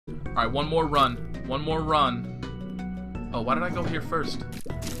Alright, one more run. One more run. Oh, why did I go here first?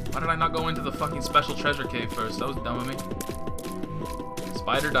 Why did I not go into the fucking special treasure cave first? That was dumb of me.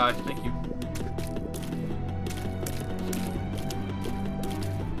 Spider die. Thank you.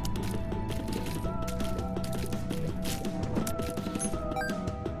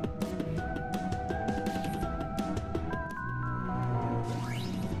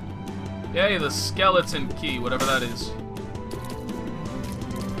 Yay, the skeleton key, whatever that is.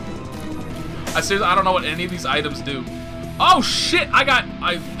 I don't know what any of these items do. Oh shit!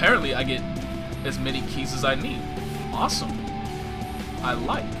 Apparently I get as many keys as I need. Awesome. I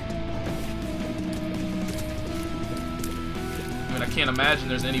like. I mean, I can't imagine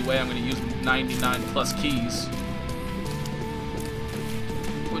there's any way I'm gonna use 99 plus keys.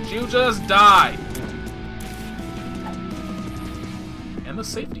 Would you just die? And the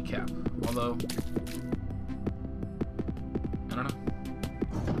safety cap. Although, I don't know.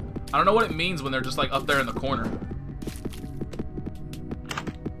 I don't know what it means when they're just like up there in the corner.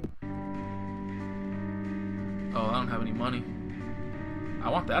 Oh, I don't have any money. I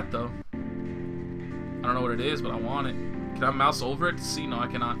want that though. I don't know what it is, but I want it. Can I mouse over it to see? No, I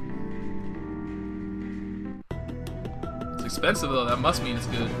cannot. It's expensive though. That must mean it's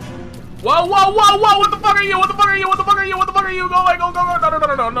good. Whoa, whoa, whoa, whoa! What the fuck are you? What the fuck are you? What the fuck are you? What the fuck are you? Go away, go, go, go! No, no,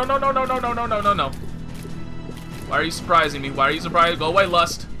 no, no, no, no, no, no, no, no, no, no, no, no. Why are you surprising me? Why are you surprised? Go away,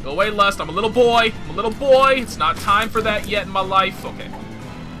 Lust. Go away, Lust. I'm a little boy. I'm a little boy. It's not time for that yet in my life. Okay.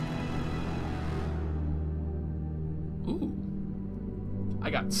 Ooh.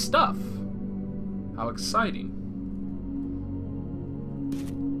 I got stuff. How exciting.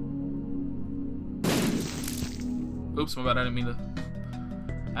 Oops, my bad. I didn't mean to.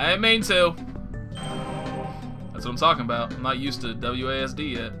 I didn't mean to. That's what I'm talking about. I'm not used to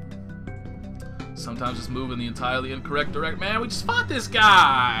WASD yet. Sometimes just move in the entirely incorrect direction. Man, we just fought this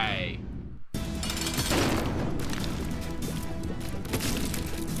guy!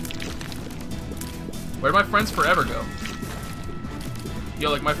 Where'd my friends forever go?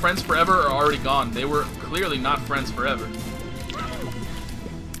 Yo, like, my friends forever are already gone. They were clearly not friends forever.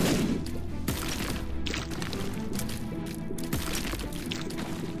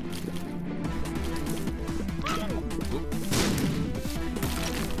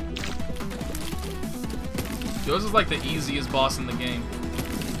 This is like the easiest boss in the game.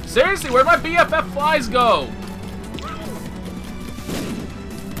 Seriously, where'd my BFF flies go?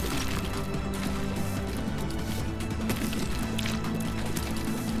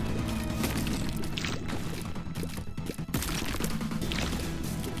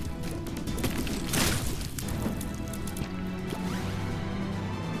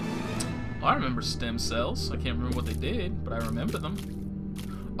 Oh, I remember stem cells. I can't remember what they did, but I remember them.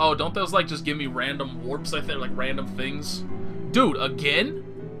 Oh, don't those, like, just give me random warps, I think, like, random things? Dude, again?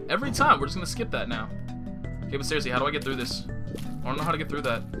 Every time. We're just gonna skip that now. Okay, but seriously, how do I get through this? I don't know how to get through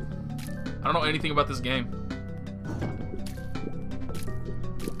that. I don't know anything about this game.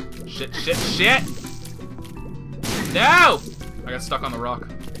 Shit, shit, shit! No! I got stuck on the rock.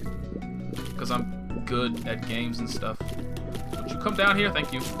 Because I'm good at games and stuff. Would you come down here?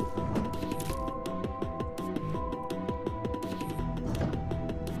 Thank you.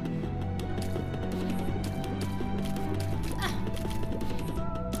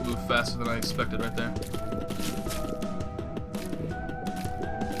 Faster than I expected right there.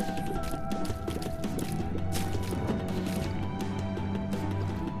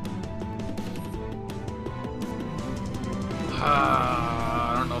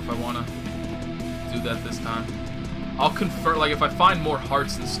 I don't know if I want to do that this time. I'll confer, like, if I find more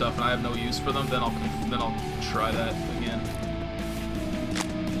hearts and stuff and I have no use for them, then I'll try that again.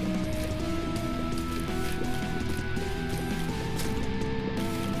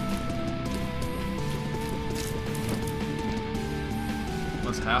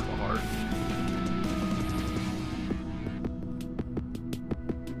 Half a heart.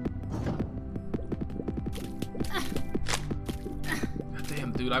 God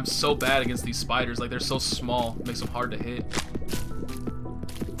damn, dude, I'm so bad against these spiders. Like, they're so small. It makes them hard to hit.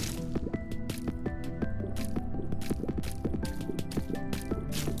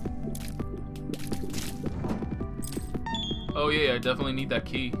 Oh yeah, I definitely need that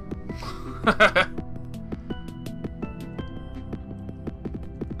key.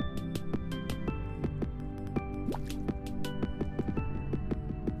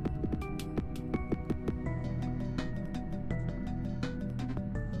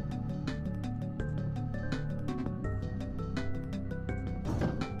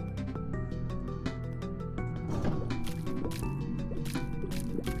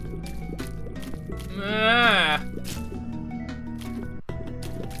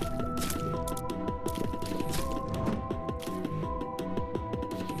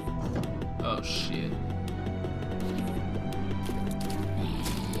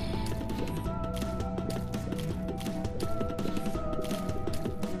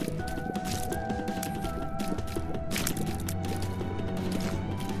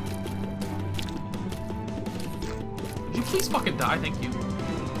 Please fucking die, thank you.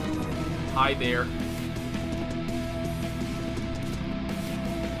 Hi there.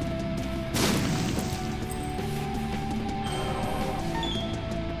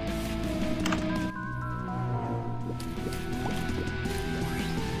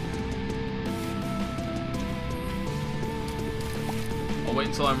 I'll wait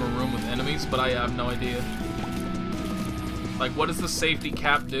until I'm in a room with enemies, but I have no idea. Like, what does the safety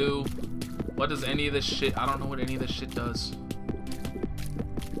cap do? What does any of this shit... I don't know what any of this shit does.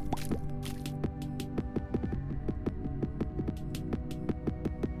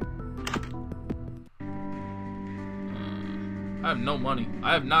 I have no money.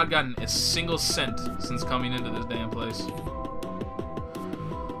 I have not gotten a single cent since coming into this damn place.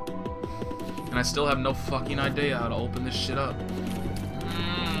 And I still have no fucking idea how to open this shit up.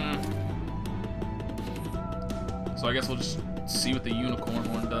 So I guess we'll just see what the unicorn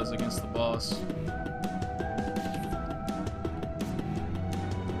horn does against the boss.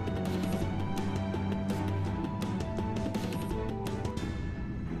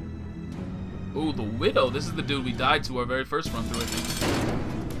 Ooh, the Widow. This is the dude we died to our very first run through, I think.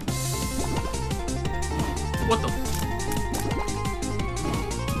 What the f...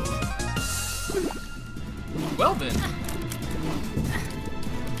 Well then.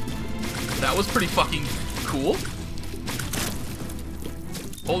 That was pretty fucking cool.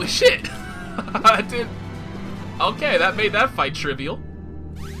 Holy shit! Dude. Okay, that made that fight trivial.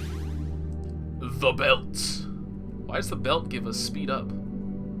 The belt. Why does the belt give us speed up?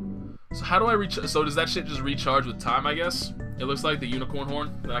 So how do I reach? So does that shit just recharge with time, I guess? It looks like the unicorn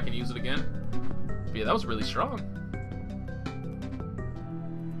horn, then I can use it again. But yeah, that was really strong.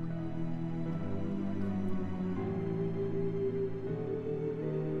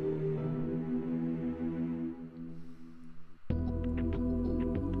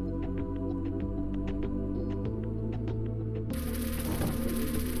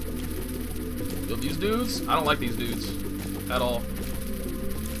 These dudes, I don't like these dudes at all,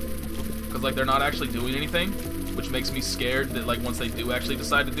 because like they're not actually doing anything, which makes me scared that like once they do actually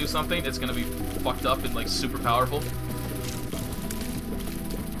decide to do something, it's gonna be fucked up and like super powerful.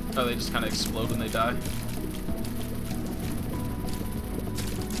 Oh, they just kind of explode when they die.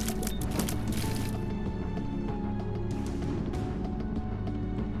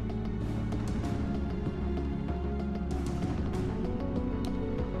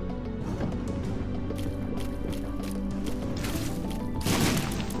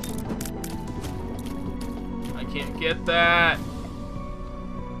 Can't get that.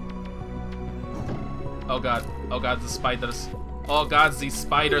 Oh god. Oh god, the spiders. Oh god, these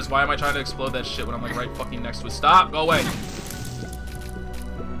spiders. Why am I trying to explode that shit when I'm like right fucking next to it? Stop! Go away.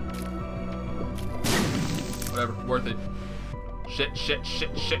 Whatever, worth it. Shit, shit,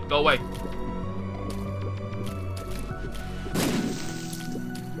 shit, shit. Go away.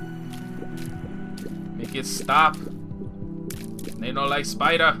 Make it stop. They don't like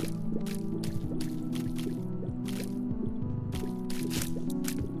spider.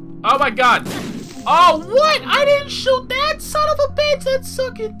 Oh my god! Oh, what? I didn't shoot that son of a bitch! That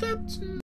suck it. That...